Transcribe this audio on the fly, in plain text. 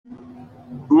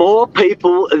More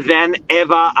people than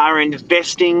ever are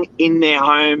investing in their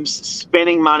homes,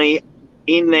 spending money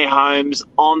in their homes,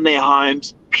 on their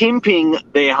homes, pimping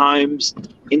their homes.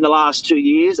 In the last 2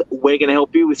 years, we're going to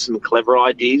help you with some clever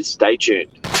ideas. Stay tuned.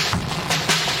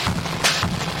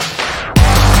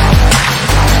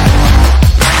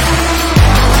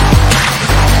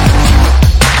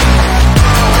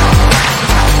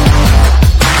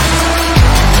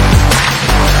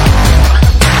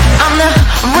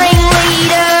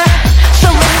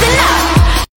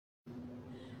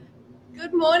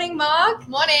 Good morning, Mark.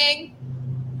 Morning.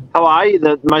 How are you?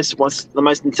 The most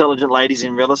intelligent ladies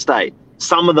in real estate.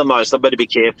 Some of the most. I better be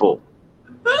careful.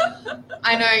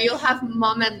 I know, you'll have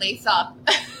Mum and Lisa.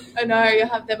 I know, you'll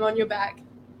have them on your back.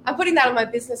 I'm putting that on my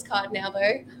business card now,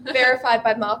 though. Verified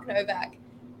by Mark Novak.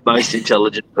 Most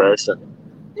intelligent person.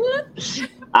 What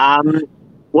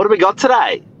have we got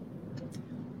today?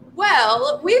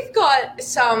 Well, we've got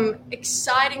some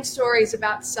exciting stories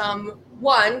about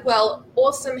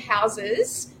awesome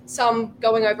houses, some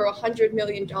going over $100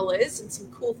 million and some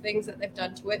cool things that they've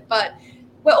done to it. But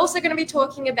we're also going to be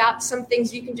talking about some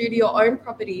things you can do to your own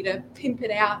property to pimp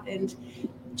it out and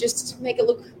just make it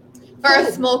look For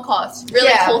a small cost. Really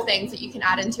Yeah. cool things that you can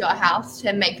add into your house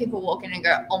to make people walk in and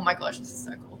go, oh my gosh, this is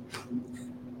so cool.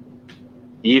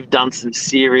 You've done some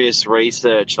serious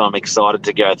research, and I'm excited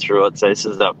to go through it. So this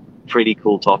is a pretty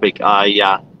cool topic.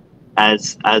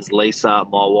 As Lisa,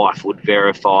 my wife, would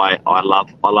verify, I love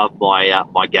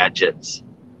my gadgets.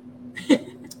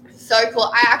 So cool.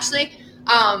 I actually,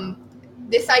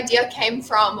 this idea came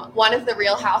from one of the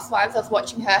Real Housewives. I was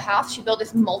watching her house. She built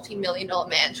this multi-million-dollar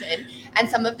mansion, and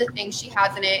some of the things she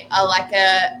has in it are like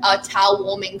a towel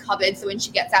warming cupboard. So when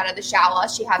she gets out of the shower,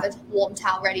 she has a warm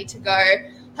towel ready to go.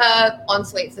 Her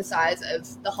ensuite's the size of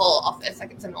the whole office.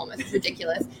 Like, it's enormous. It's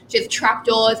ridiculous. She has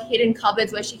trapdoors, hidden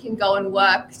cupboards where she can go and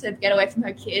work to get away from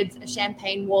her kids, a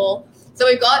champagne wall. So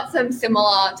we've got some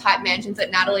similar type mansions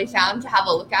that Natalie found to have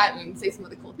a look at and see some of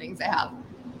the cool things they have.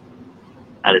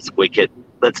 That is wicked.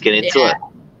 Let's get into it.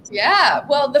 Yeah,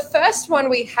 well, the first one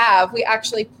we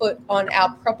actually put on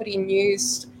our property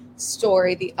news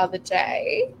story the other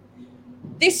day.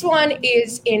 This one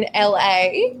is in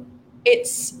LA.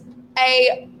 It's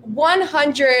a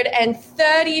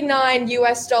 $139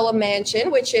 US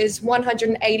mansion, which is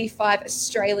 185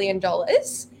 Australian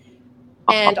dollars.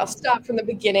 And I'll start from the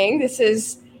beginning. This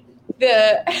is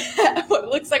what it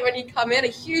looks like when you come in, a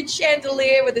huge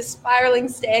chandelier with a spiraling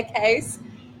staircase.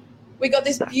 We got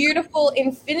this beautiful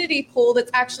infinity pool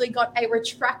that's actually got a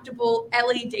retractable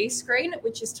LED screen,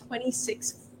 which is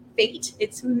 26 feet.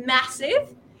 It's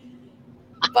massive.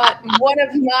 But one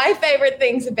of my favorite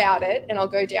things about it, and I'll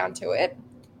go down to it.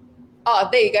 Oh,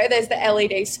 there you go. There's the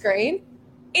LED screen.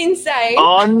 Insane.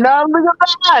 Oh, no, look at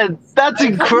that. That's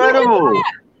incredible.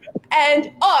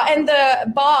 And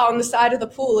the bar on the side of the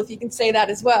pool, if you can see that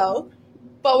as well.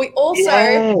 But we also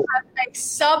have a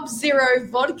Sub-Zero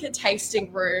vodka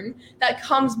tasting room that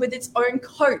comes with its own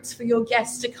coats for your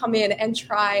guests to come in and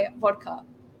try vodka.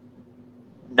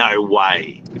 No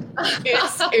way.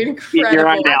 It's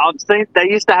incredible. Now, I've seen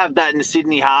they used to have that in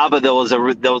Sydney Harbour. There was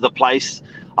a place,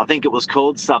 I think it was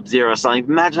called Sub-Zero something.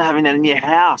 Imagine having that in your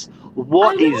house.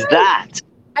 What is that?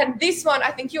 And this one, I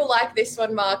think you'll like this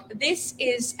one, Mark. This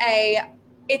is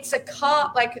it's a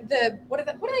car, like what are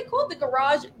they called? The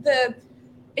garage,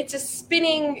 it's a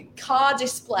spinning car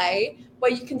display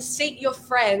where you can seat your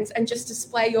friends and just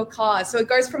display your cars. So it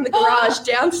goes from the garage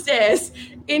downstairs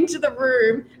into the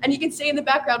room, and you can see in the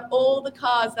background all the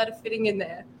cars that are fitting in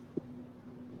there.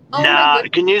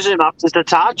 Can you zoom up just a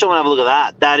touch? I want to have a look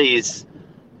at that.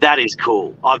 That is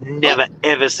cool. I've never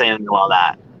ever seen anything like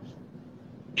that.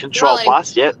 Control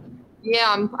plus, yep.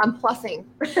 Yeah, I'm plussing.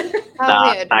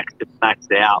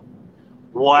 Maxed out.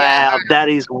 Wow, that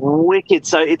is wicked.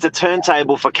 So it's a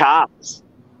turntable for cars.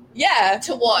 Yeah,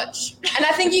 to watch. And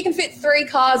I think you can fit 3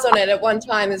 cars on it at one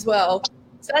time as well.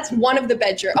 So that's one of the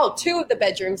bedrooms. Oh, 2 of the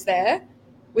bedrooms there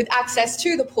with access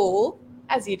to the pool,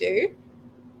 as you do.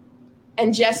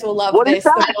 And Jess will love what this.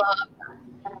 What is that?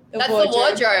 That's the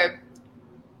wardrobe.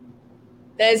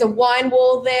 There's a wine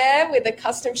wall there with a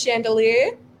custom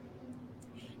chandelier.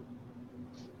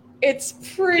 It's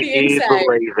pretty insane. Can you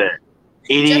believe it?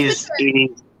 It is.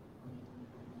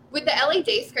 With the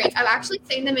LED screens, I've actually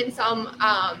seen them in some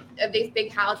of these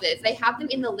big houses. They have them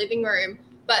in the living room,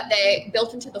 but they're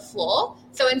built into the floor.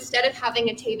 So instead of having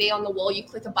a TV on the wall, you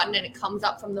click a button and it comes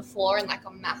up from the floor in like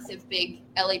a massive big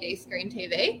LED screen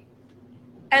TV.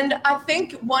 And I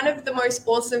think one of the most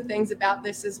awesome things about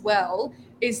this as well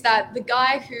is that the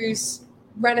guy who's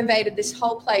renovated this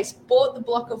whole place bought the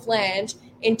block of land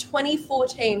in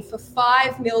 2014 for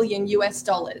 $5 million US.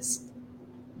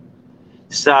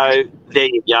 So there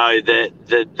you go.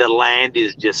 The land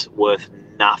is just worth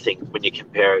nothing when you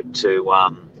compare it to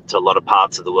a lot of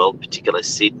parts of the world, particularly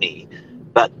Sydney.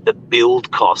 But the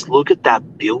build cost, look at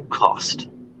that build cost.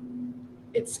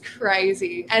 It's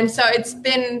crazy. And so it's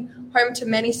been home to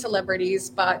many celebrities,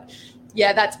 but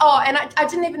yeah, and I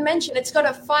didn't even mention, it's got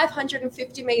a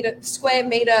 550 square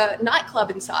meter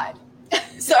nightclub inside.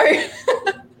 So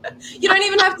you don't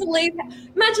even have to leave.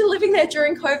 Imagine living there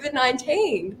during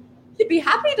COVID-19. You'd be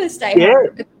happy to stay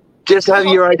home. Just have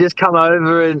just come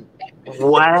over and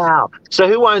wow. So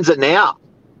who owns it now?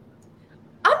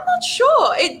 I'm not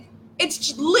sure.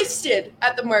 It's listed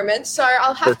at the moment, so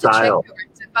I'll have to check who owns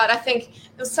it. But I think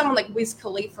there was someone like Wiz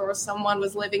Khalifa or someone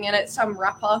was living in it, some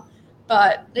rapper.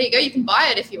 But there you go. You can buy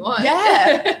it if you want.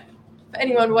 Yeah. For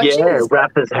anyone watching. Yeah,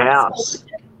 rapper's house.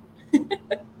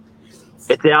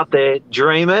 It's out there.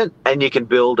 Dream it, and you can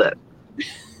build it.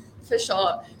 For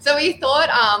sure. So we thought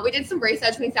we did some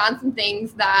research. We found some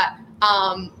things that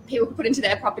people could put into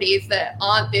their properties that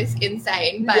aren't this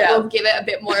insane, but we'll give it a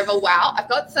bit more of a wow. I've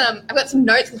got some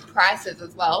notes with prices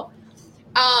as well.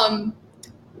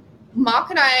 Mark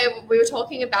and I, we were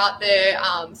talking about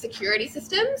the security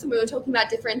systems, and we were talking about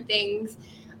different things.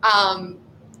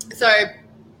 So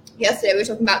yesterday we were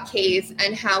talking about keys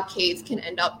and how keys can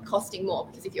end up costing more,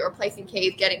 because if you're replacing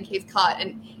keys, getting keys cut,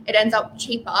 and it ends up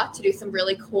cheaper to do some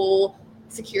really cool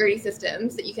security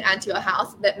systems that you can add to your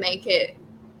house that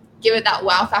give it that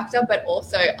wow factor, but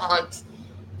also aren't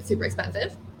super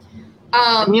expensive.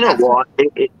 And you know what?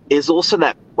 It is also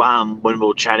that when we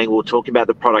were chatting, we were talking about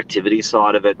the productivity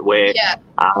side of it, where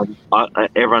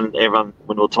everyone, when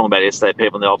we were talking about it yesterday,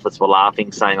 people in the office were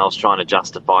laughing, saying I was trying to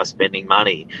justify spending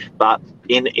money. But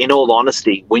in all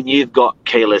honesty, when you've got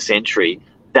keyless entry,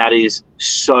 that is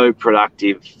so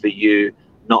productive for you,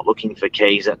 not looking for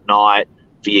keys at night,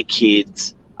 for your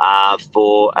kids,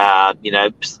 for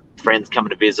friends coming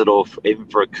to visit, or even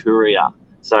for a courier.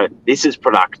 So this is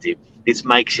productive. This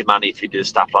makes you money if you do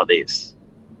stuff like this.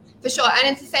 For sure. And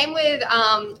it's the same with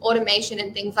automation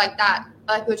and things like that.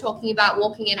 Like we were talking about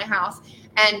walking in a house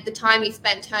and the time you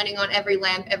spend turning on every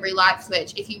lamp, every light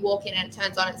switch. If you walk in and it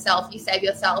turns on itself, you save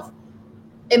yourself.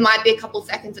 It might be a couple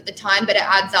seconds at the time, but it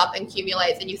adds up and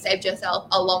accumulates, and you saved yourself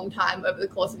a long time over the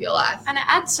course of your life. And it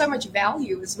adds so much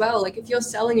value as well. Like if you're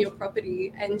selling your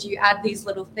property and you add these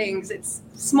little things, it's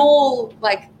small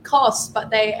costs, but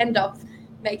they end up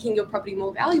making your property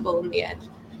more valuable in the end.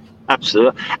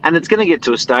 Absolutely. And it's going to get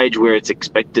to a stage where it's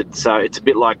expected. So it's a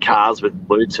bit like cars with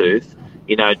Bluetooth.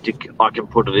 I can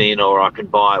put it in or I can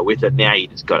buy it with it. Now you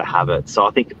just got to have it. So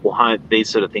I think these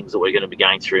sort of things that we're going to be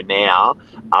going through now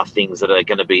are things that are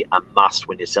going to be a must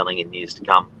when you're selling in years to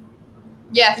come.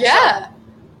 Yeah. Sure.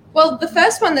 Well, the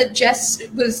first one that Jess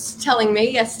was telling me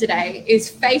yesterday is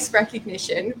face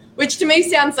recognition, which to me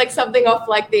sounds like something off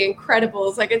like The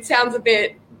Incredibles. Like it sounds a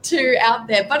bit too out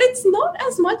there, but it's not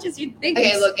as much as you'd think.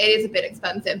 Okay, look, it is a bit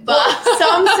expensive, but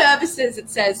some services, it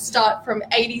says, start from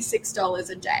 $86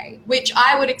 a day, which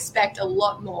I would expect a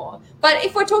lot more. But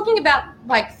if we're talking about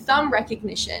thumb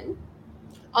recognition,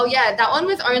 oh yeah, that one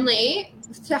was only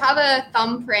to have a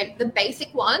thumbprint. The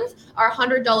basic ones are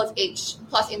 $100 each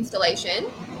plus installation,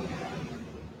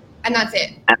 and that's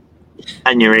it.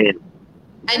 And you're in.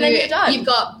 And then you're done. You've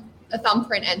got a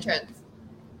thumbprint entrance,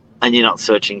 and you're not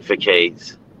searching for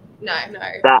keys. No.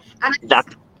 That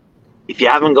if you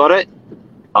haven't got it,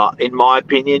 in my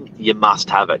opinion, you must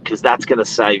have it, because that's going to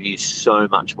save you so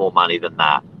much more money than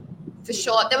that. For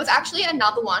sure. There was actually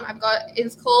another one I've got.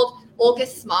 It's called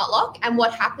August Smart Lock, and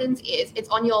what happens is it's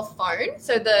on your phone,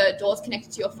 so the door's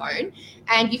connected to your phone,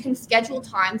 and you can schedule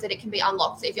times that it can be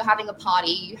unlocked. So if you're having a party,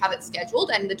 you have it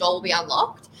scheduled and the door will be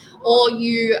unlocked, or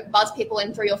you buzz people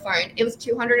in through your phone. It was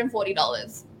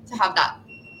 $240 to have that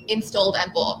installed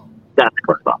and bought. That's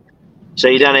clever. So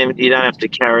you don't have to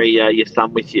carry your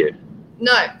thumb with you.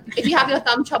 No, if you have your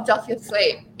thumb chopped off your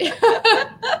sleeve, you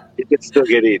can still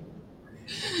get in.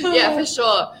 Yeah, for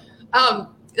sure.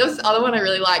 There was this other one I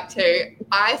really liked too.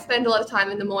 I spend a lot of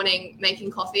time in the morning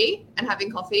making coffee and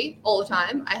having coffee all the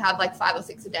time. I have 5 or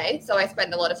 6 a day, so I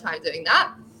spend a lot of time doing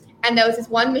that. And there was this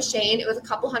one machine. It was a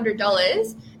couple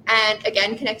 $100, and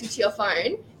again connected to your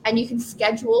phone. And you can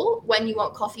schedule when you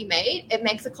want coffee made. It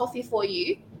makes a coffee for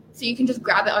you, so you can just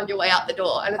grab it on your way out the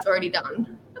door, and it's already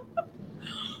done.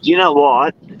 You know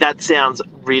what? That sounds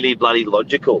really bloody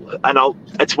logical. And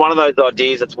it's one of those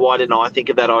ideas that's why didn't I think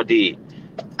of that idea?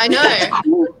 I know. That's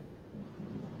cool.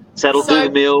 So it'll do the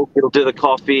milk, it'll do the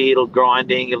coffee, it'll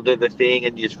grinding, it'll do the thing,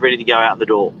 and you're just ready to go out the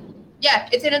door. Yeah,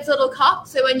 it's in its little cup,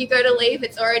 so when you go to leave,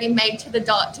 it's already made to the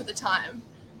dot to the time.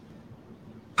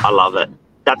 I love it.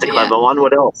 That's a clever one.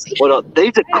 What else? These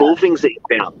are cool things that you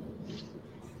found.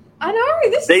 I know.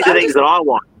 These are things that I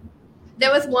want.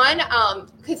 There was one,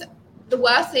 because. The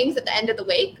worst one, because the worst things at the end of the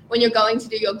week when you're going to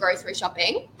do your grocery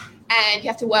shopping and you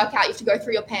have to work out, you have to go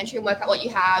through your pantry and work out what you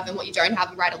have and what you don't have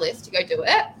and write a list to go do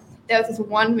it. There was this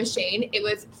one machine, it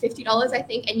was $50, I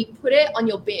think, and you put it on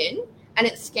your bin and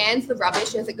it scans the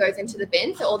rubbish as it goes into the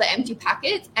bin, so all the empty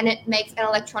packets, and it makes an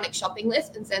electronic shopping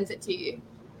list and sends it to you.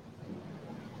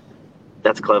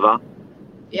 That's clever.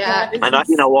 Yeah. And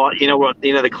you know what?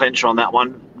 The clencher on that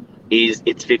one is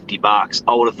it's $50.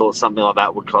 I would have thought something like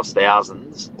that would cost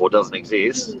thousands or doesn't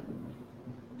exist.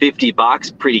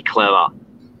 $50, pretty clever.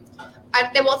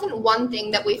 There wasn't one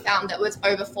thing that we found that was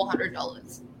over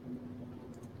 $400.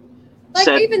 Like,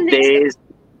 so even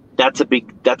that's a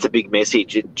big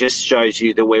message. It just shows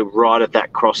you that we're right at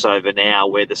that crossover now,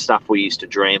 where the stuff we used to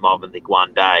dream of and think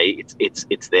one day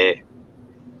it's there.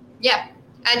 Yeah.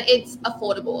 And it's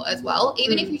affordable as well.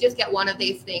 Even if you just get one of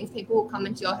these things, people will come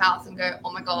into your house and go,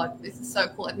 oh my God, this is so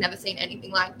cool. I've never seen anything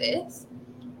like this.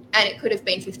 And it could have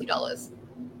been $50.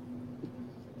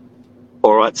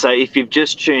 All right. So if you've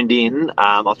just tuned in,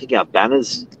 I think our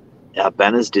banners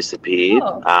disappeared.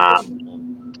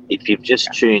 If you've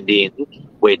just tuned in,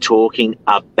 we're talking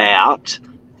about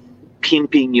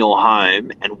pimping your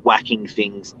home and whacking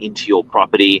things into your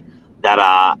property that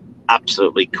are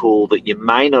absolutely cool that you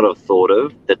may not have thought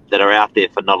of, that are out there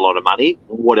for not a lot of money.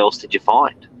 What else did you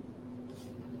find?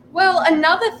 Well,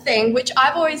 another thing, which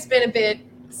I've always been a bit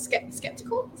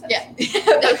skeptical. Yeah.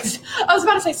 I was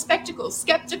about to say spectacle.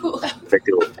 Skeptical.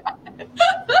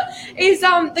 Is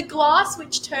the glass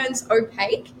which turns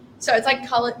opaque. So it's like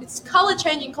color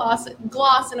changing glass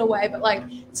in a way, but like,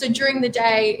 so during the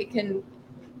day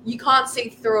you can't see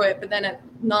through it, but then at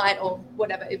night or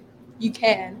whatever you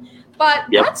can. But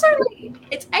That's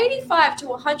it's $85 to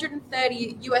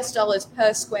 $130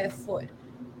 per square foot,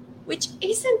 which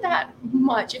isn't that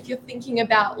much if you're thinking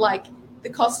about like the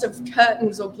cost of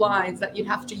curtains or blinds that you'd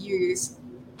have to use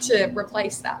to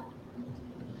replace that.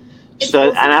 So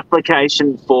an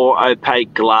application for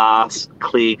opaque glass,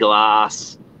 clear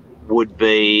glass would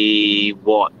be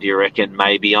what do you reckon?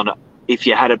 Maybe if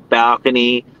you had a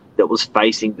balcony that was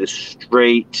facing the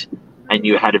street and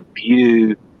you had a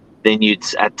view, then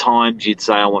at times you'd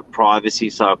say I want privacy,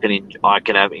 so I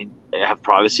can have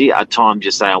privacy. At times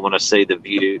you say I want to see the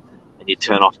view, and you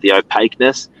turn off the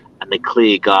opaqueness, and the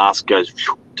clear glass goes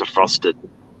to frosted.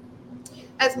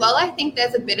 As well, I think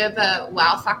there's a bit of a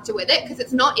wow factor with it because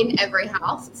it's not in every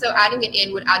house. So adding it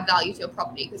in would add value to your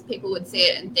property because people would see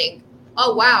it and think,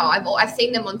 "Oh wow, I've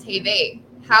seen them on TV.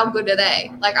 How good are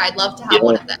they? Like I'd love to have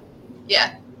one of them."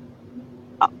 Yeah.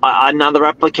 Another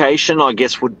application, I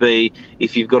guess, would be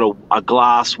if you've got a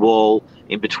glass wall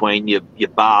in between your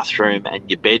bathroom and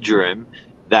your bedroom,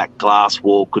 that glass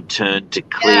wall could turn to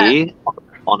clear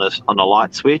on a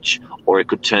light switch, or it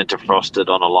could turn to frosted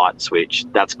on a light switch.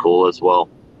 That's cool as well.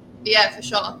 Yeah, for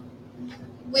sure.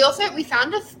 We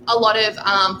found a lot of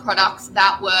products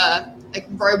that were like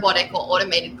robotic or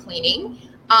automated cleaning,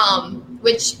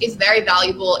 which is very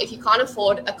valuable. If you can't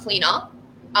afford a cleaner,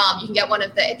 you can get one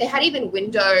of they had even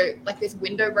this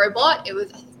window robot. It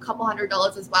was a couple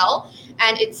 $100 as well.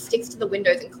 And it sticks to the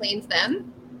windows and cleans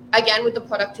them. Again, with the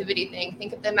productivity thing,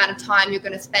 think of the amount of time you're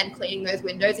going to spend cleaning those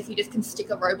windows if you just can stick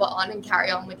a robot on and carry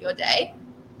on with your day.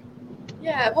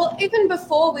 Yeah, well, even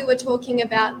before we were talking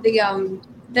about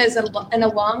there's an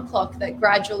alarm clock that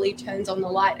gradually turns on the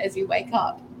light as you wake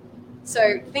up.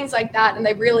 So things like that, and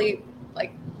they really,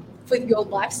 like, for your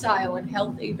lifestyle and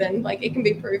health even, like, it can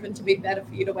be proven to be better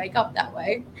for you to wake up that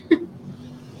way.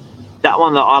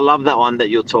 I love that one that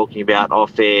you're talking about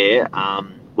off air,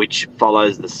 which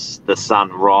follows the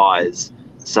sunrise.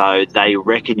 So they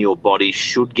reckon your body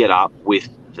should get up with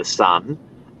the sun,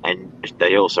 and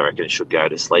they also reckon it should go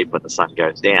to sleep when the sun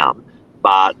goes down.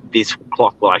 But this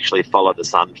clock will actually follow the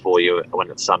sun for you when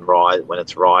it's sunrise, when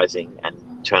it's rising,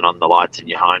 and turn on the lights in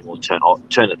your home. Will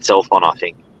turn itself on, I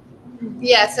think.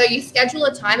 Yeah, so you schedule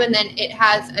a time and then it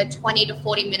has a 20 to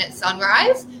 40 minute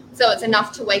sunrise. So it's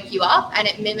enough to wake you up, and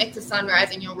it mimics a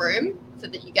sunrise in your room so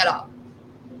that you get up.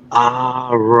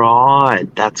 Ah, right.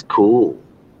 That's cool.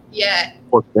 Yeah.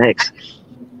 What's next?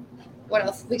 What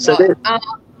else we got?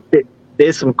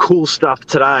 There's some cool stuff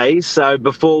today. So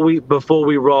before we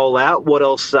roll out, what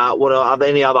else? Are there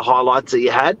any other highlights that you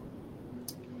had?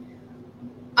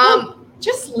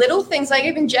 Just little things, like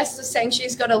even Jess was saying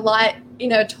she's got a light,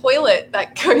 toilet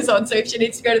that goes on. So if she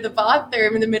needs to go to the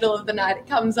bathroom in the middle of the night, it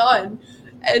comes on.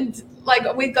 And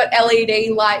like we've got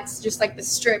LED lights, just like the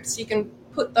strips. You can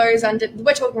put those under.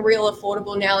 We're talking real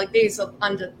affordable now. Like these are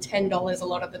under $10 a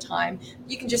lot of the time.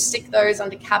 You can just stick those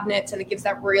under cabinets, and it gives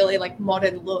that really like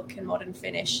modern look and modern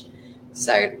finish.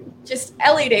 So just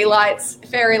LED lights,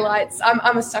 fairy lights.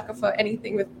 I'm a sucker for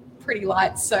anything with pretty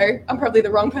lights, so I'm probably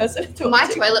the wrong person to talk My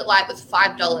to. toilet light was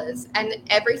 $5, and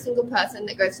every single person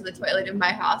that goes to the toilet in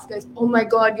my house goes, "Oh my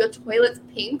god, your toilet's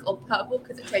pink or purple,"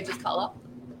 because it changes color.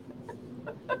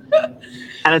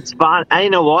 And it's fun. And you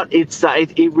know what?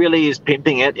 It really is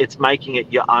pimping it. It's making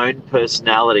it your own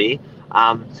personality.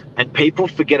 And people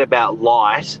forget about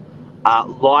light.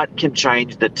 Light can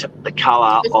change the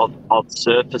colour of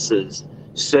surfaces.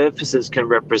 Surfaces can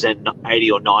represent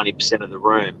 80 or 90% of the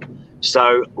room.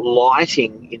 So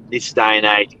lighting in this day and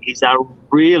age is a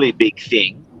really big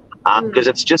thing because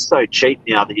it's just so cheap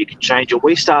now that you can change it.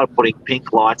 We started putting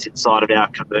pink lights inside of our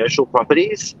commercial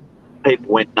properties.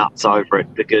 People went nuts over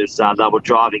it because they were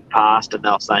driving past and they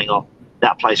were saying, "Oh,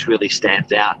 that place really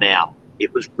stands out now."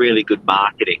 It was really good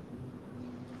marketing.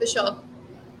 For sure.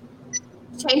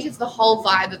 Changes the whole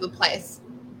vibe of a place.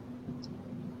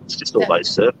 It's just all those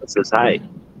surfaces, hey?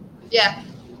 Yeah.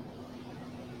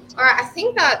 All right, I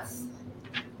think that's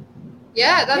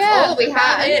all we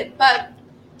had. It, but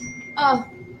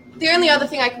the only other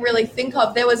thing I can really think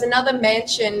of, there was another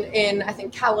mansion in, I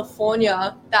think,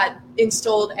 California that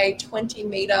installed a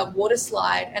 20-meter water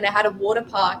slide, and it had a water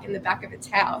park in the back of its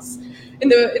house,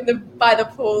 by the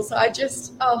pool. So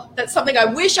that's something I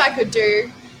wish I could do,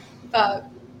 but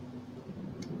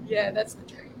yeah, that's the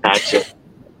dream.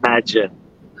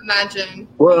 Imagine.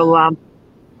 Well,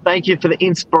 thank you for the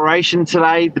inspiration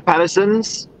today, the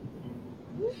Pattersons.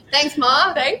 Thanks,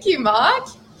 Mark. Thank you, Mark.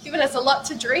 Giving us a lot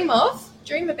to dream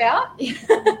about.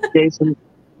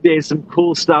 There's some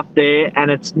cool stuff there,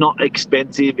 and it's not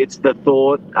expensive. It's the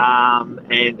thought,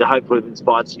 and hopefully we've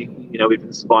inspired we've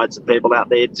inspired some people out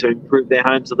there to improve their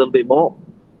homes a little bit more.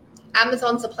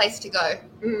 Amazon's a place to go.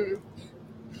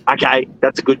 Okay,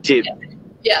 that's a good tip.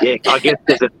 Yeah. I guess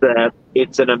because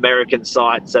it's an American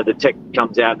site, so the tech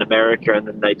comes out in America and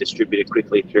then they distribute it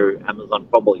quickly through Amazon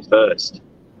probably first.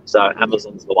 So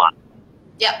Amazon's the one.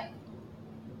 Yep.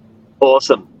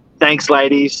 Awesome. Thanks,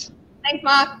 ladies. Thanks,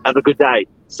 Mark. Have a good day.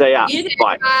 See ya. You too.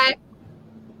 Bye. Bye.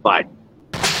 Bye.